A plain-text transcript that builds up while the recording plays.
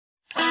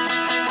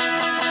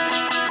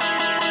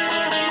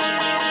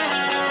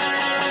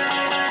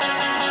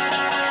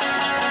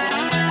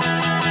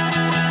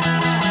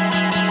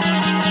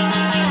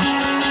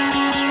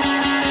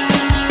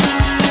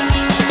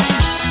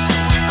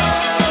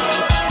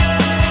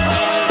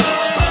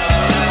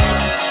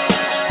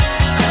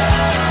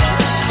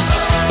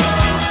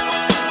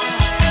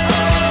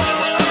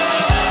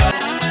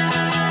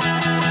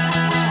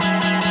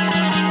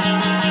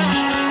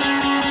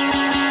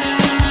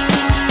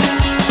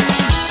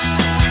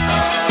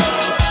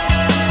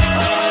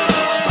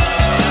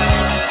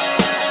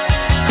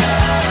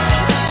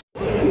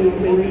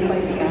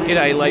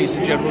G'day ladies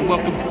and gentlemen,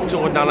 welcome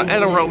to another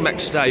NRL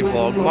Matchday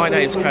vlog. My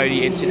name's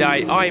Cody and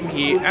today I am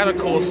here at a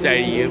core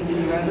stadium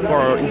for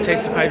our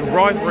anticipated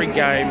rivalry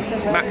game,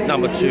 map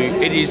number 2.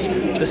 It is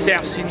the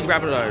South Sydney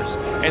Rabbitohs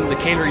and the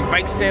Canterbury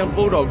Bankstown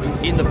Bulldogs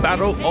in the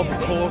battle of the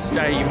core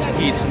stadium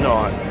here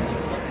tonight.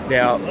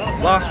 Now,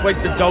 last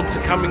week the Dogs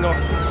are coming off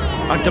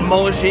a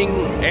demolishing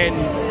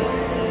and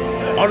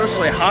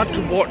honestly hard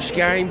to watch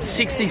game,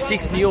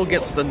 66-0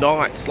 against the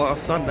Knights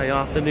last Sunday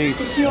afternoon.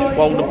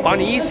 While the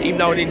Bunnies, even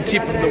though it didn't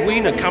tip them the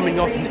win, are coming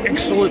off an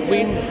excellent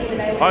win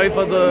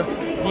over the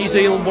New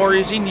Zealand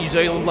Warriors in New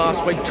Zealand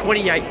last week,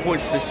 28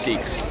 points to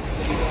 6.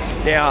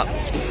 Now,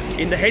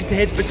 in the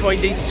head-to-head between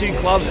these two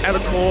clubs at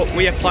the court,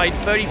 we have played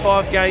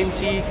 35 games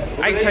here,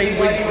 18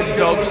 wins for the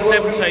Dogs,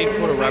 17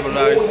 for the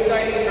Rabbitohs.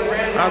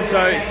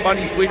 So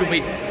Bunnies win will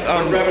be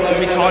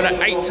tied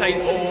at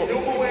 18 or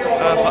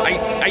for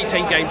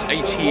 18 games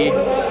each here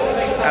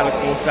at a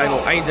core stadium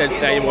or ANZ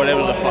stadium,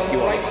 whatever the fuck you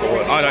want to call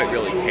it. I don't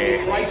really care.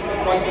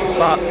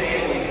 But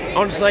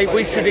honestly,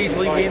 we should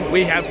easily win.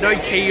 We have no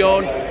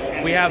Keon,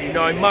 we have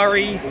no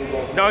Murray,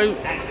 no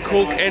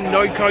Cook and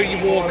no Cody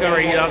Walker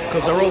either,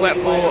 because they're all out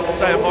for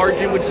State of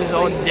Origin, which is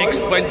on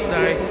next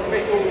Wednesday.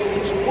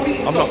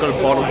 I'm not going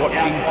to bother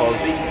watching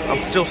because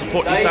I'm still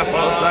supporting South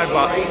Wales today,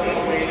 but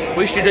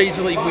we should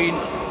easily win.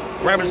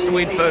 Rabbits to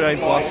win 13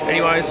 plus.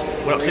 Anyways,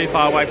 we're not too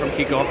far away from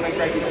kickoff.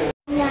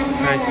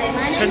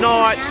 Okay.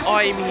 Tonight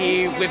I am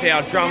here with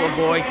our drummer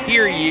boy.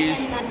 Here he is.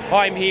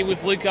 I'm here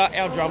with Luca,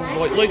 our drummer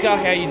boy. Luca,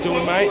 how you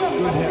doing, mate?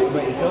 Good. How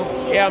about yourself?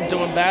 Yeah, I'm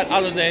doing bad.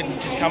 Other than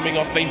just coming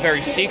off being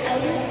very sick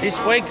this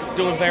week,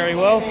 doing very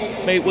well.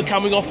 We're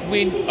coming off a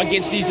win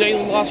against New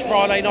Zealand last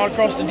Friday night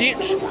across the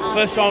ditch.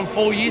 First time in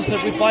 4 years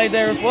that we played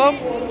there as well.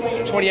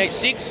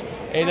 28-6,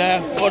 and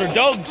for the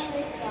Dogs.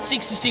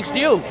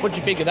 66-0. What do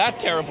you think of that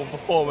terrible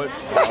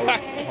performance? That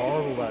was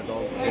horrible, that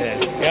Dogs. Yeah.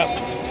 Yep.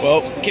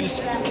 Well, can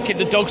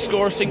the Dogs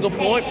score a single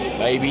point?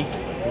 Maybe.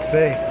 We'll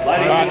see.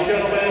 Right.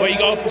 Where are you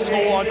going for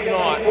scoreline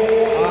tonight?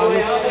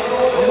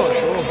 I'm not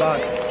sure,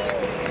 but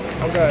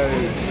I'll go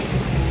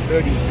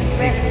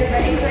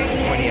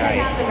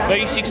 36-28.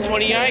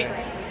 36-28?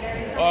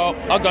 Well,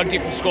 I've got a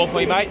different score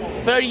for you, mate.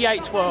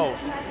 38-12.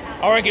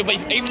 I reckon,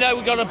 even though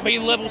we're going to be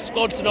level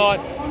squad tonight,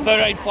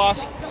 13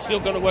 plus, still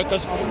going to work,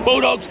 because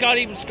Bulldogs can't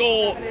even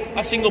score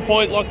a single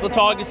point like the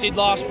Tigers did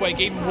last week,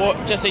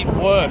 just even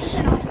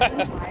worse.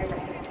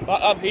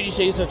 But who do you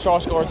see as a try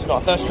scorer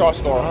tonight? First try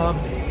scorer? I'll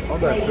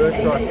go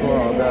first try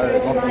scorer, I'll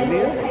go Lachlan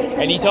Ilias.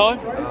 Anytime?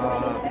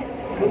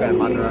 I'll go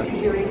Munro.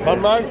 Munro? What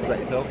about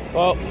yourself?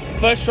 Well,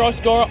 first try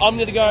scorer, I'm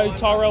going to go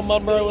Tyrell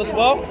Munro as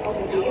well.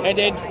 And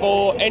then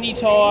for any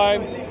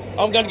time,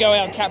 I'm going to go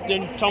our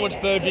captain, Thomas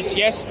Burgess,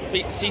 yes.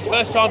 It's his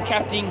first time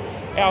captaining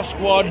our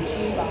squad.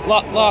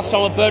 Last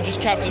time a Burgess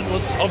captain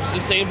was obviously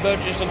Sam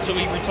Burgess until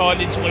he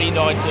retired in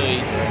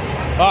 2019.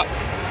 But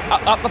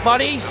up the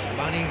Bunnies?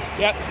 Bunnies.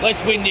 Yep,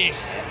 let's win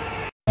this.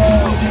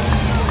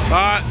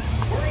 Alright,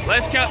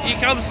 let's go. Here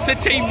comes the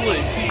team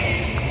list.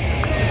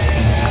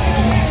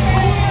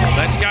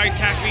 Let's go,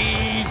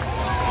 Taffy.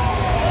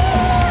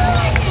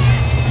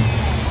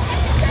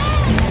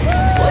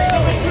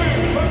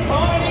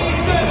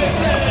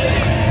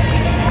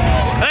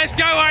 Let's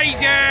go,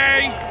 AJ!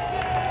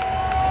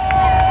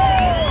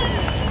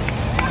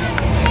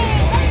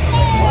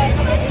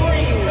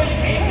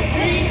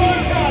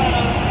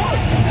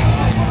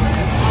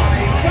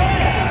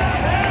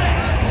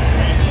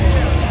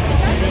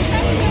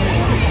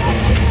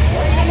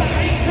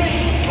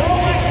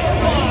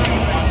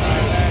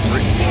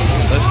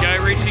 Let's go,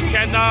 Richie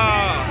Kenda!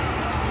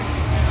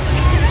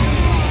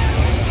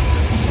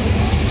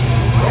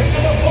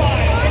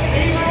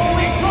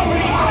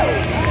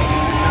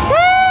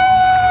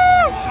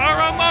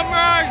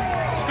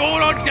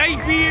 Scored on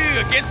debut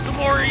against the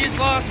Warriors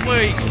last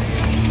week.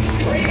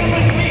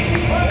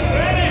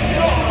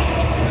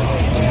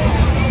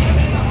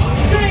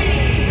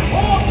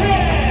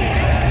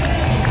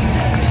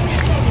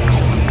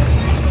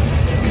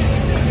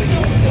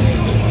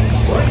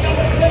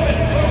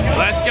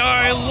 Let's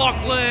go,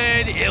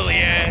 Lachlan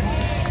Ilias.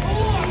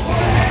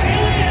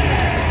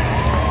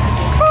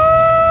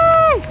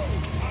 Woo!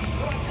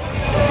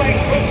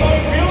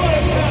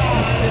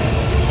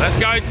 Let's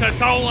go,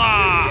 Totola.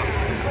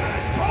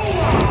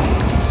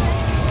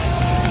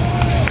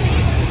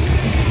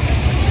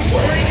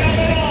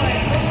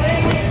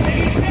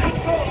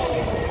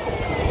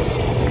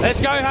 Let's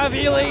go,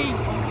 Havili.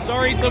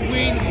 Sorry, the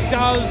wind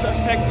does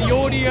affect the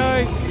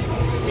audio.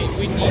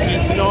 Windy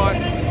here tonight.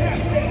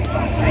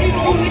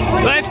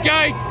 Let's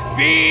go,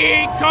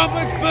 big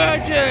Thomas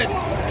Burgess.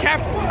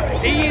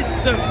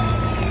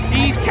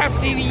 He's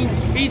captaining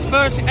his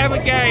first ever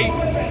game.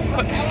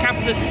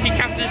 He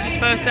captains his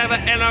first ever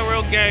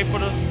NRL game for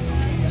the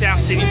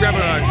South Sydney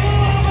Rabbitohs.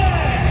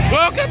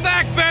 Welcome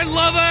back, Ben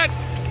Lovett.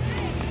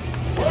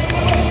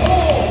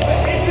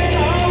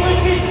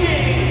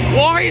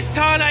 Why is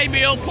Tane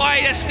Mill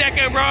playing a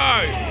second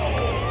row?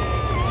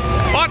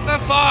 What the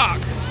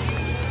fuck?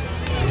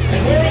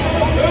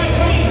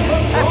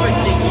 That's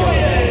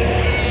ridiculous.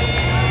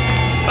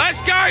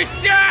 Let's go,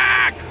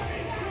 Shaq!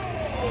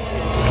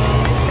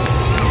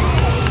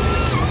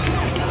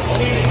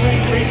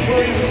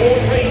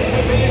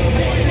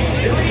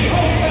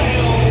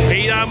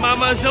 Peter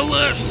Mama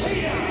Zulus.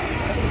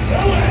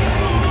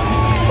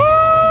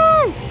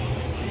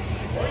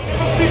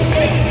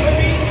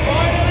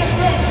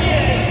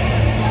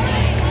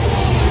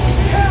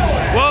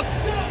 Well,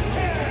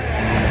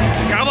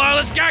 come on,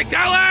 let's go,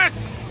 Dallas!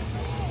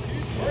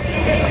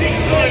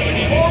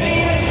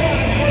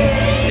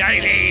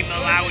 Daily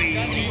Malawi.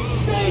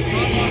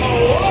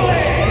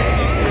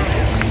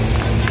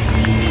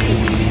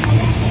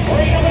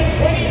 Number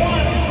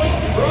 21,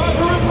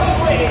 Strata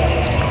Republic.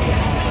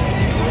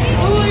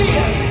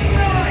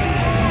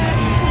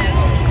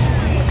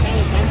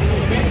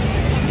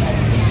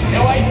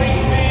 Now 18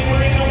 man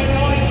wearing number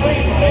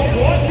 19,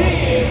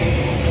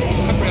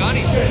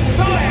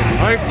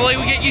 Hopefully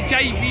we get your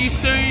debut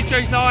soon,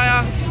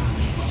 Josiah.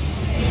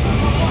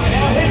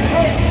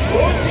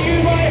 brought to you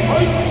by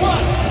Host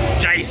Plus.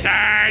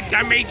 Jason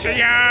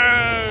Demetrio.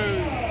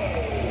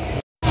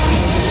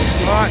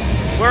 Right,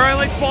 we're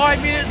only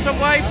 5 minutes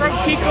away from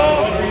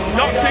kickoff.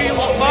 Not too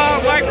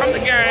far away from the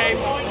game.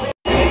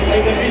 So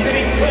the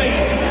visiting team,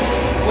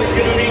 we're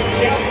going to need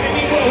South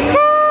Sydney Bulldogs.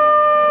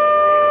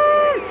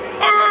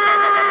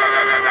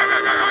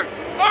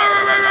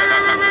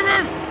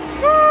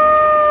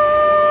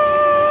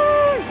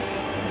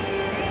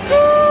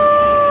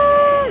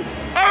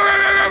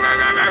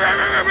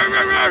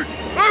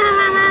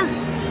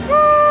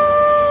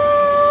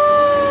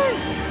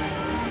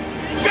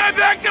 Go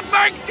back to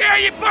Bankstown,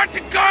 you bunch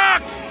of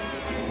cocks!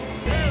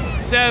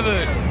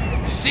 7,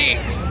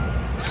 6,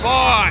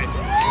 5,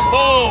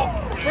 4,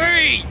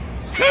 3,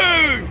 2,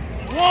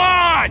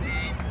 1.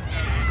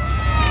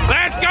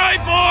 Let's go,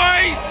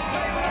 boys!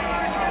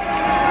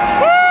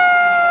 Woo!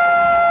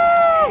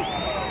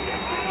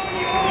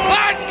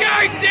 Let's go,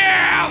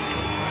 South!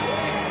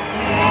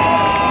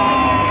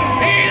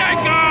 Here they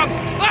come!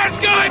 Let's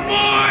go,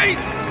 boys!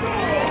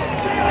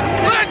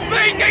 Let's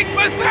beat these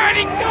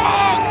pathetic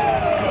dogs!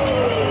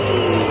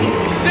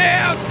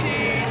 South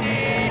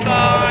Sydney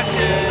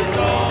marches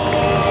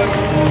on.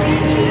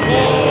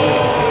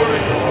 Glory,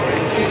 glory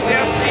to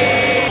South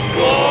Sydney.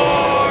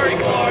 Glory,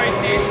 glory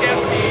to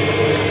South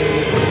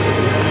Sydney.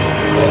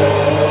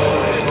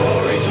 Glory,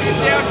 glory to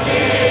South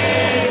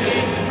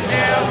Sydney.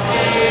 South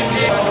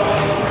Sydney.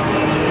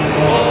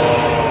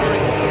 Glory,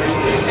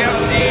 glory to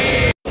South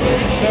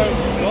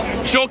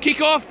Sydney. Short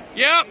kickoff.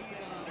 Yep.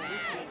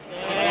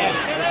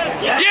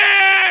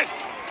 Yes!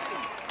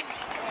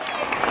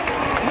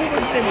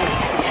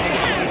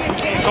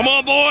 Come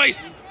on, boys.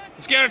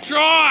 Let's get a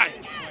try.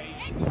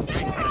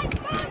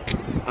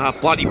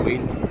 Bloody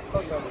win.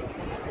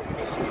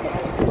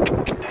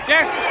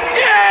 Yes!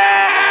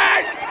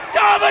 Yes!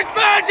 Thomas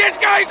Burgess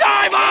goes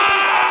over!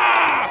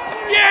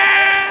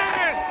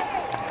 Yes!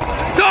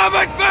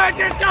 Thomas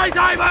Burgess goes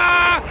over!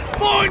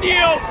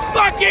 4-0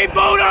 fucking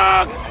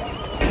Bulldogs!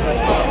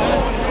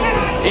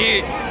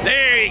 Yeah,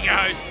 there he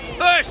goes.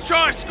 First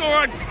try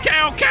scorer,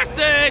 our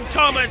captain,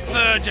 Thomas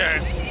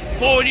Burgess.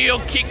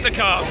 4-0 kick the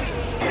cup.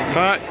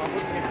 Right.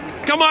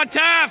 Come on,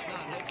 Taff!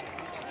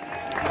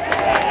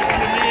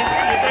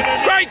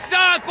 Great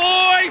start,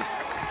 boys!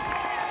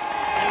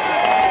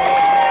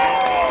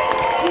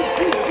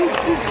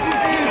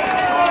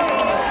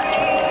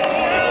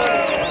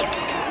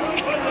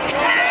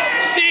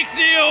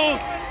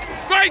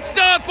 Great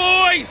start,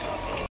 boys!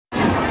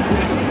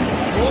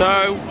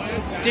 So,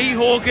 D.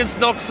 Hawkins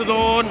knocks it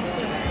on.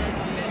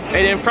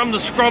 And then from the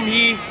scrum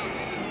here,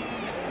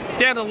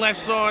 down the left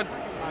side.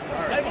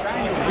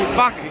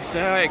 Fuck his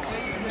sakes.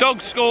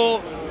 Dogs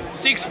score,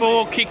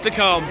 6-4, kick to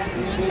come.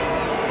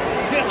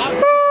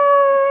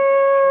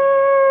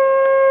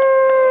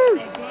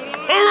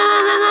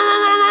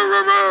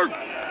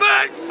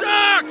 That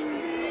sucks!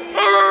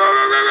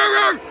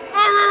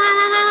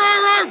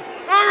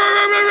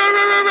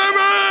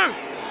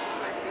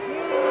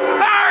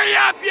 Hurry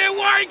up, you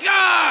wake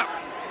up!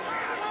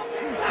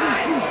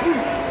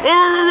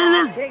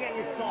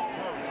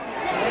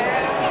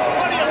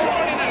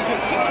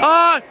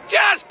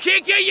 Just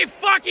kick it, you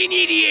fucking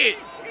idiot!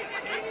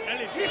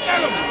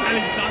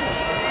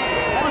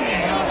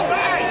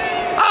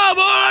 Come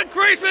on,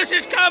 Christmas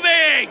is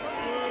coming!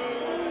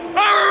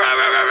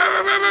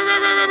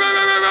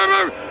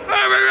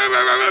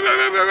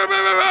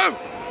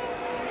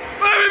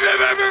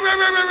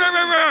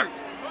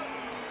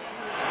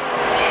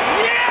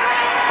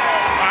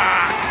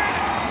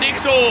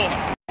 Six all.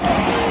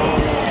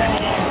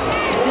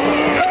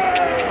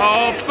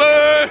 Oh, boo!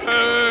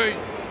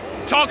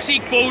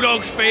 Toxic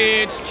Bulldogs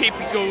fans,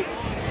 typical.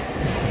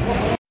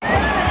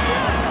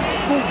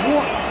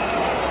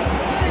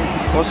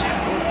 What's 10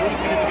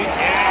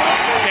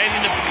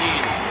 in the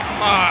beginning?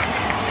 Fuck.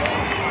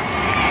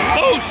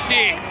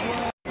 Bullshit!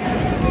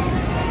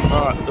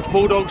 Alright, the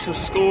Bulldogs have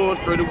scored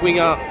through the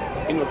winger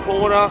in the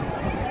corner.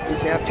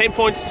 It's now 10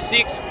 points to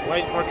 6,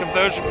 waiting for a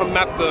conversion from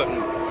Matt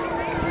Burton.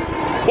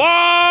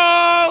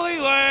 Wally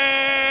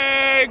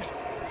legs!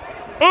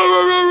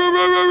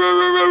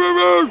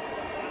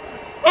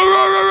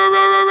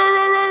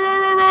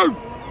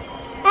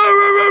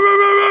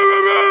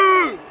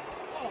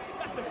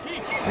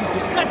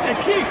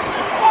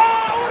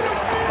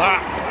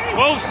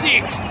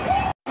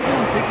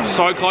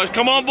 So close.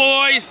 Come on,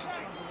 boys.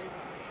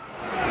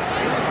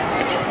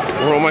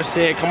 We're almost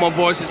there. Come on,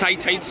 boys. It's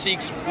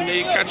 18-6. We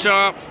need to catch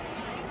up.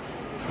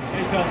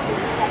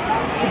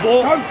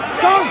 Ball.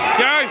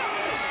 Go.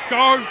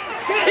 Go.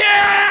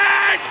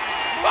 Yes!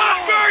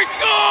 Munro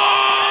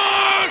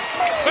scored!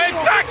 We're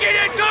back in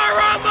it.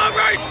 Tyrone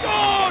Munro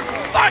scored!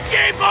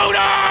 Fucking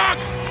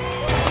Bulldogs!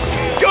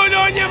 Good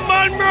on you,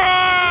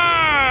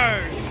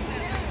 Munro!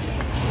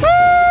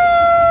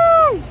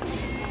 Woo!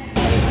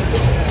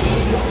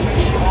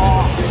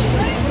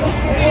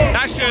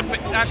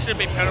 That should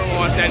be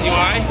penalised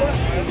anyway.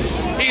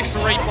 Here's the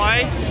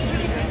replay.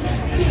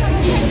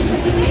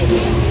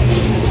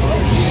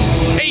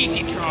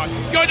 Easy try.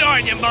 Good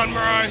on you,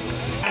 Munro.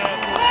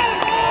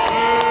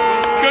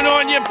 Good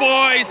on you,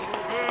 boys.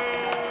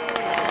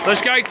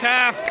 Let's go,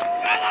 Taff.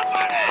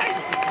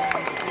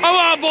 Come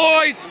on,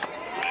 boys.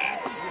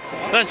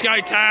 Let's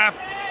go, Taff.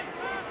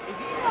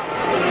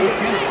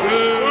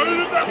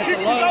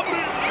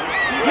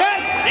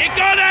 You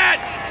got it.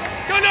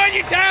 Good on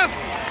you, Taff.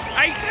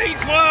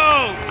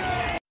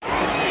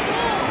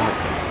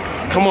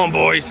 18-12. Come on,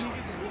 boys.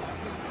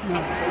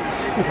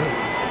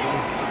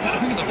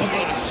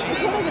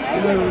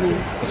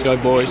 Let's go,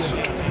 boys.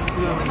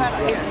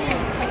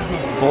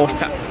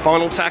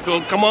 Final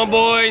tackle. Come on,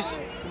 boys.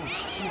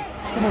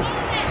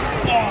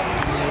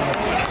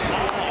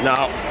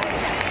 No.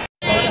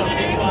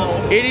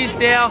 It is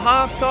now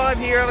half-time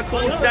here at the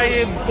Cool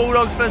Stadium.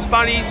 Bulldogs vs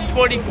Bunnies,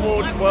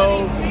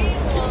 24-12.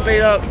 It's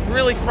been a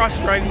really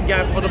frustrating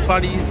game for the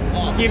Bunnies,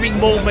 giving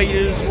more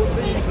metres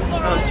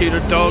to the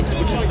Dogs,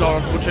 which is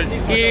not unfortunate.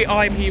 Here,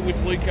 I'm here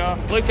with Luca.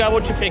 Luca,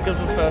 what do you think of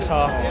the first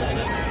half?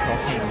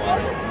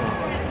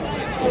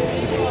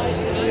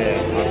 Yeah,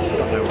 I've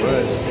got no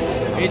words.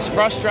 It's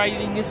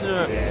frustrating, isn't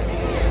it?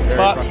 Yeah,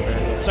 but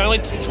frustrating. It's only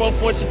 12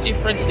 points of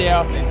difference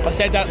now. I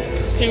said that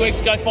 2 weeks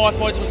ago, 5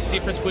 points was the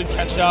difference. We'd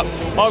catch up.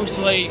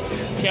 Obviously,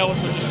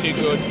 Cowboys were just too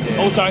good.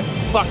 Yeah. Also,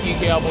 fuck you,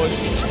 Cowboys.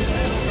 Do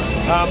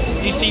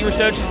you see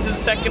resurgence in the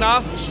second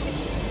half?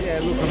 Yeah,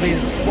 look, I mean,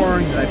 it's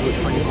boring that they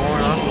put 24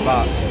 on us,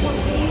 but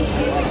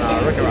I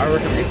reckon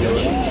we can do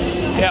it.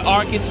 Yeah, I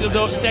reckon still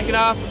do it second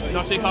half.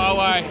 Not too far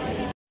away.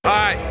 All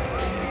right,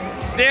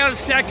 it's now the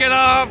second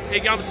half.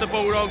 Here comes the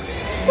Bulldogs.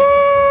 Woo!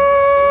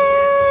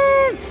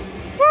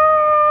 Woo!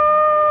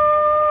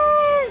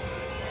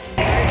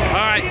 All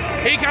right,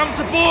 here comes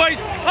the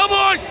boys. Come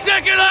on,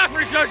 second half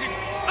resurgence.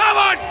 Come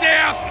on,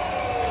 South.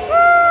 Woo!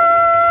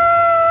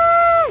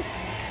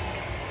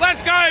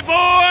 Let's go,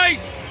 boys.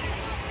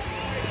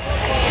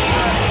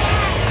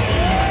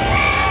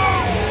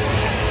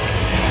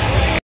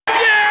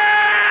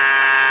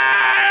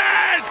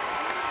 Yes!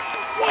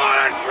 What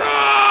a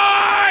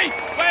try!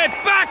 We're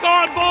back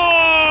on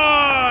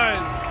board!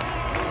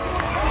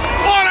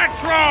 What a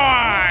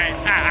try!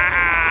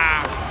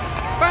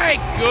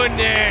 Thank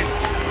goodness!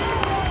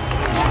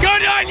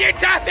 Good on you,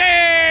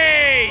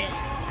 Taffy!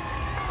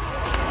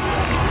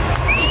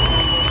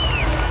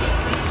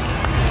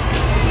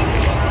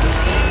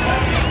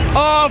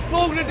 Oh,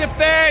 full to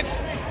defense!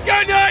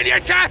 Good on you,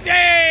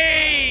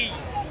 Taffy!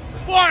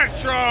 What a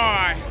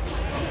try!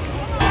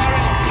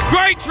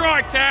 Great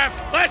try, Taff!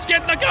 Let's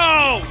get the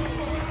goal!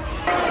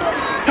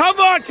 Come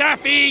on,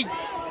 Taffy!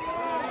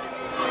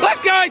 Let's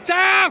go,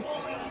 Taff!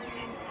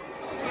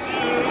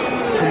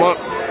 Come on.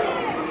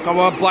 Come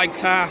on, Blake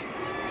Taff.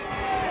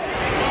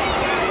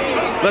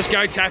 Let's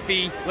go,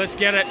 Taffy. Let's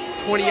get it.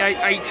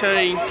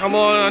 28-18. Come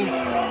on.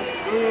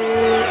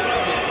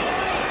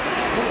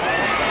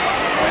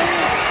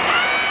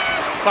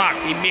 Fuck,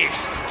 he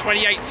missed.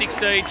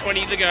 28-16,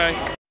 20 to go.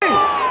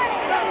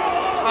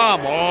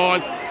 Come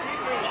on.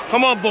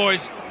 Come on,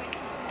 boys.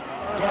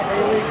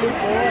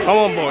 Come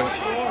on, boys.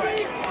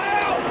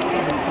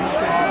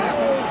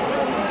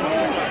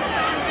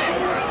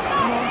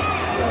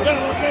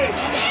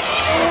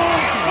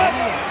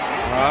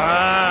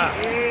 Ah.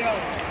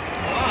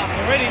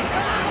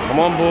 Come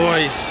on,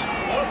 boys.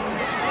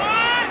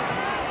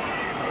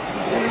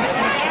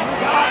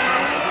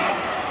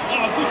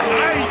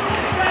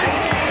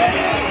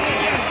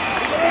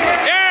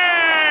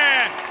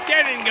 Yeah!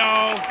 Get in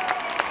goal.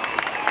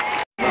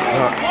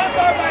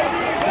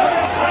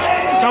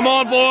 Come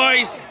on,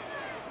 boys.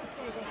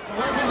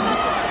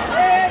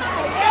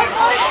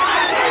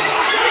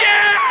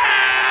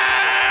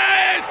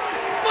 Yes!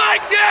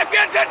 Blake Taff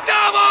gets a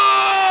double!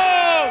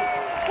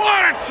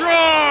 What a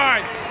try!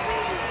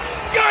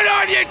 Good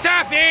on you,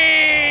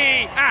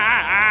 Taffy!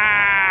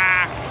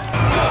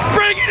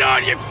 Bring it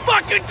on, you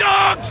fucking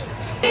dogs!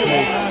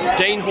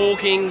 Dean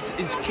Hawkins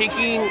is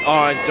kicking.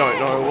 I don't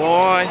know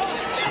why.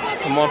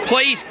 Come on,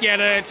 please get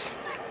it.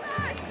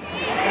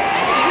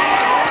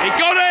 He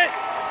got it!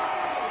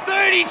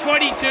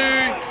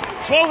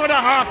 30-22, 12 and a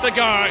half to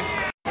go.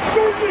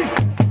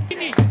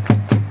 Sydney!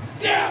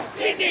 South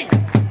Sydney!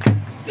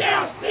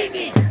 South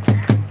Sydney!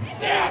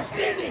 South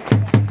Sydney!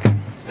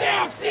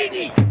 South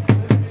Sydney!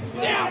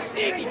 South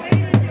Sydney!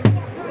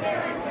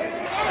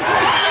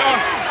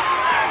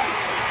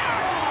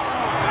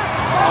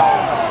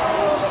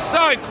 Oh.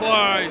 So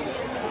close!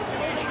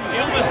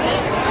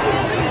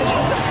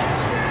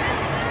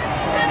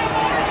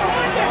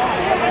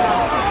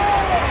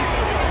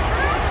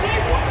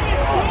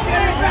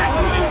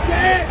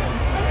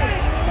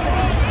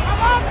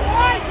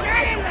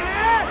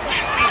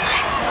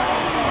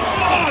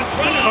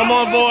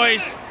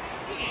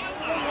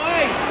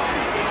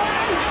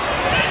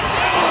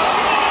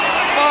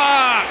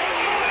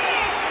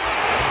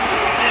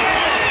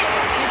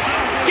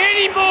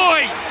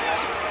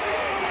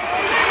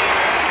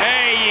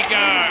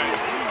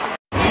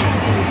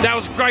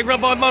 was a great run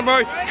by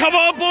Munro. Come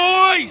on,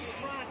 boys!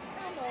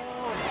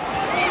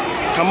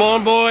 Come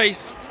on,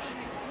 boys!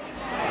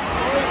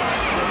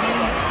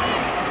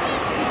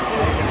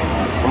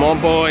 Come on,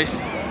 boys!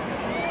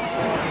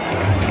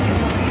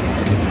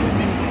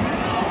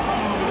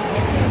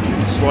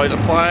 Slow to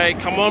play.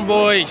 Come on,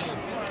 boys!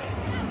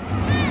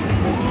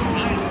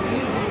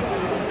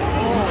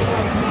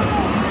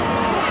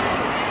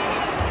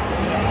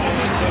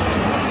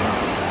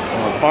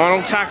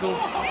 Final tackle.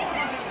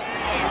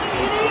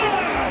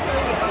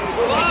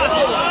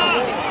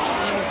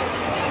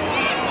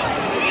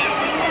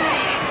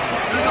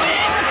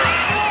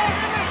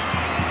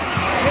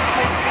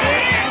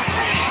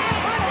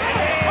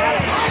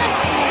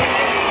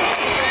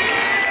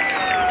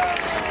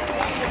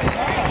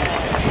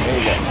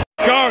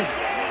 Go!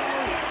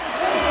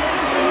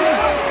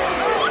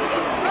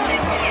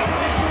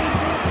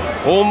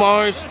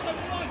 Almost.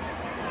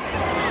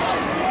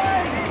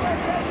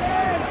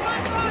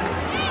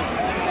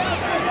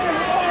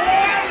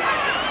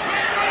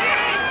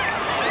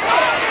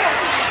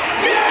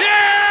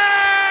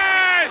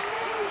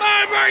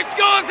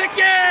 Scores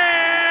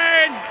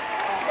again!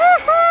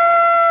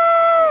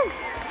 Woohoo!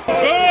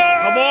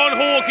 Come on,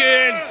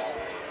 Hawkins!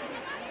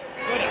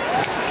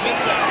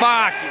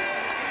 Fuck!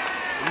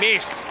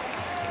 Missed.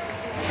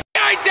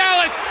 Go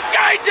Dallas!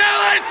 Go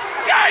Dallas!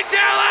 Go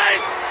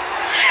Dallas!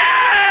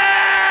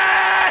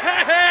 Yeah!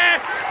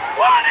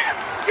 What a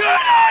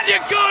good on you,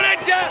 good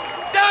at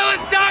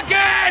Dallas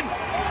Duncan!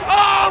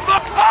 Oh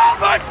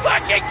my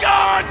fucking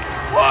god!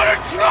 What a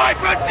try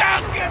from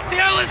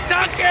Dallas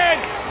Duncan!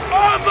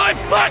 Oh my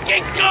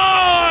fucking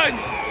god!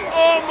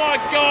 Oh my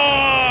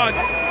god!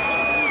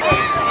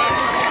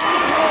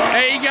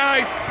 There you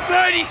go,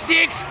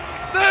 36,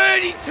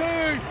 32.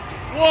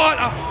 What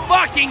a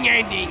fucking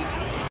ending!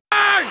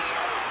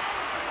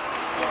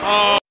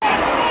 Oh.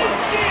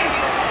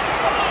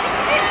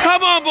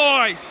 Come on,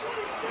 boys!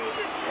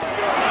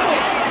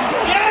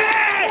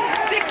 Yeah!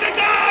 6 to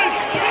go!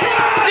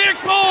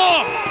 6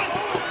 more!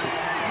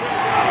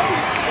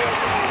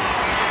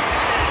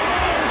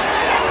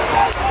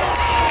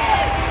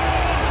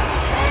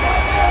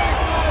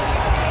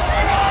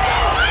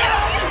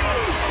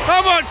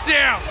 Come on,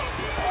 South!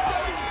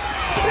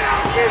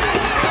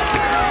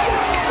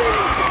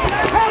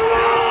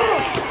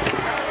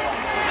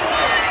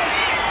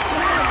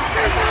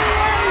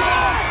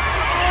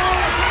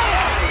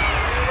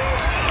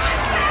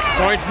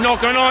 Oh, he's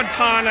knocking on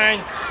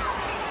Tane.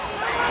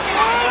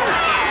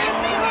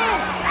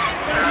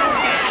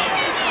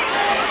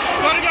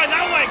 Gotta go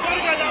that way,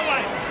 gotta go that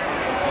way.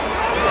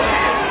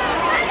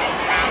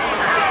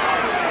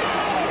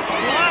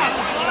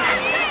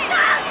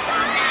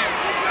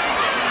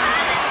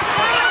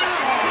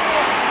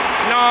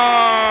 No!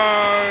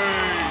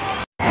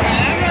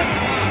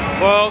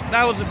 Well,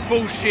 that was a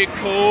bullshit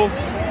call.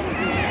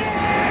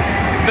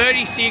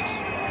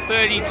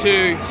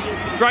 36-32.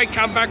 Great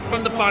comeback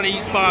from the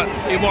Bunnies, but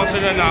it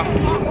wasn't enough.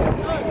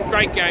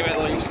 Great game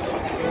at least.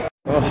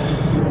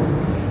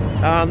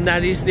 Oh,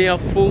 that is now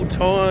full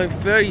time.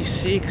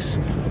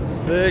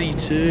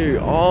 36-32.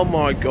 Oh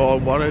my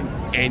god, what an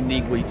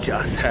ending we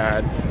just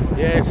had.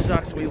 Yeah, it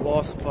sucks we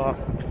lost, but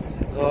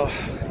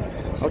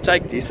I'll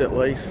take this at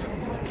least.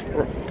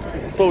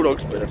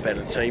 Bulldogs were a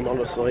better team,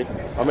 honestly.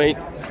 I mean,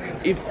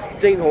 if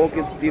Dean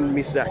Hawkins didn't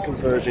miss that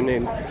conversion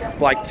and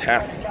Blake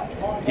Taft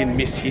didn't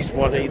miss his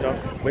one either,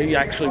 we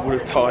actually would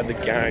have tied the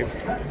game.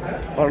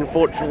 But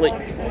unfortunately,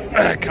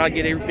 can't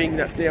get everything.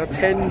 That's now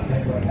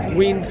 10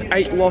 wins,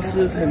 8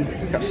 losses, and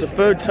that's the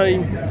third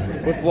team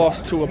we've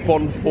lost to a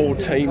bottom 4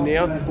 team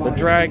now. The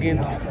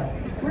Dragons.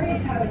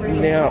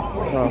 Now,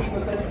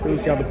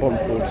 who's the other bottom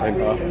 4 team?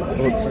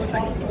 What's the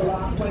second?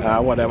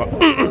 Whatever.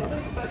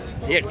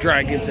 Yeah,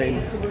 Dragons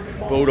and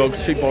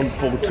Bulldogs, 2 bottom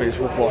 4 teams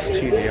we've lost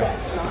to now.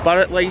 But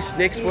at least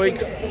next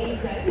week,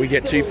 we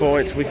get 2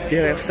 points. We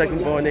get our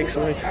second bye next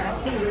week.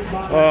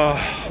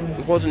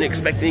 Wasn't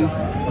expecting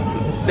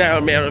that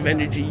amount of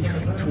energy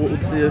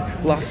towards the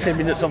last 10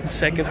 minutes of the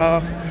second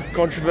half.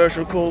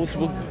 Controversial calls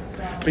will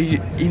be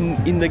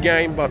in the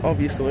game, but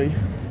obviously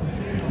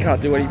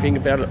can't do anything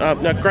about it.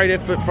 No, great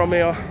effort from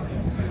our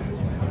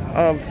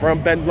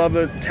from Ben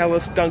Lover,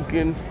 Dallas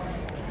Duncan,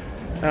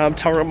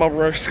 Tara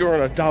Munro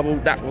scoring a double.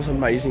 That was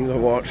amazing to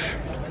watch.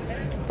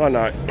 I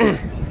know.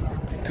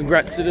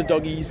 Congrats to the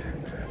doggies.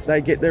 They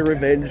get their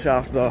revenge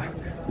after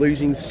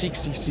losing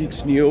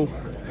 66-0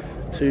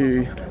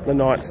 to the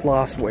Knights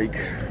last week.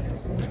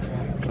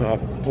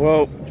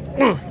 Well,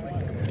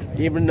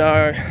 even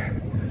though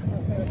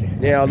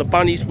now the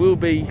Bunnies will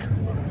be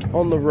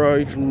on the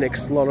road for the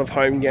next lot of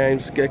home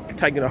games,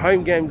 taking a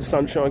home game to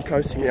Sunshine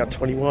Coast in round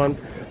 21,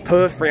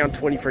 Perth round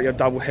 23, a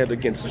doubleheader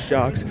against the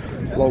Sharks,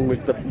 along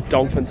with the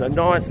Dolphins and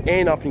Knights,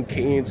 and up in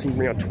Cairns in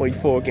round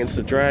 24 against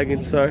the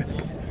Dragons. So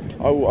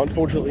I will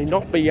unfortunately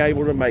not be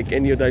able to make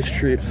any of those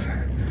trips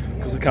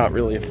because I can't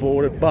really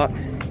afford it, but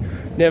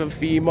never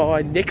fear,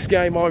 my next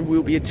game I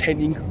will be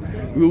attending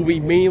will be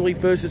Manly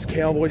versus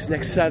Cowboys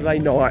next Saturday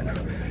night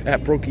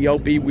at Brookie. I'll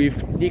be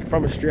with Nick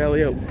from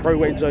Australia, Pro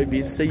Enzo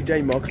Viz,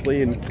 CJ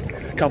Moxley, and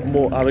a couple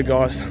more other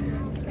guys.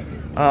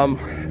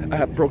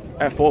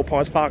 at Fort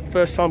Pines Park.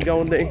 First time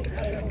going there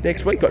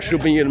next week, but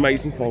should be an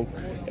amazing vlog.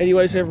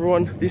 Anyways,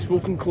 everyone, this will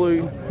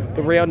conclude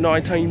the round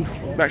 19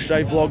 match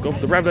day vlog of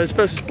the Rabbitohs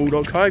versus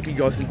Bulldogs. I hope you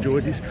guys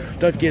enjoyed this.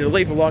 Don't forget to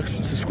leave a like,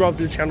 subscribe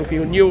to the channel if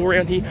you're new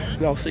around here,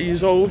 and I'll see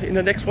you all in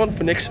the next one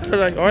for next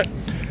Saturday. Alright,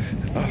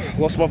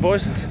 lost my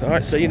voice.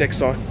 Alright, see you next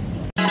time.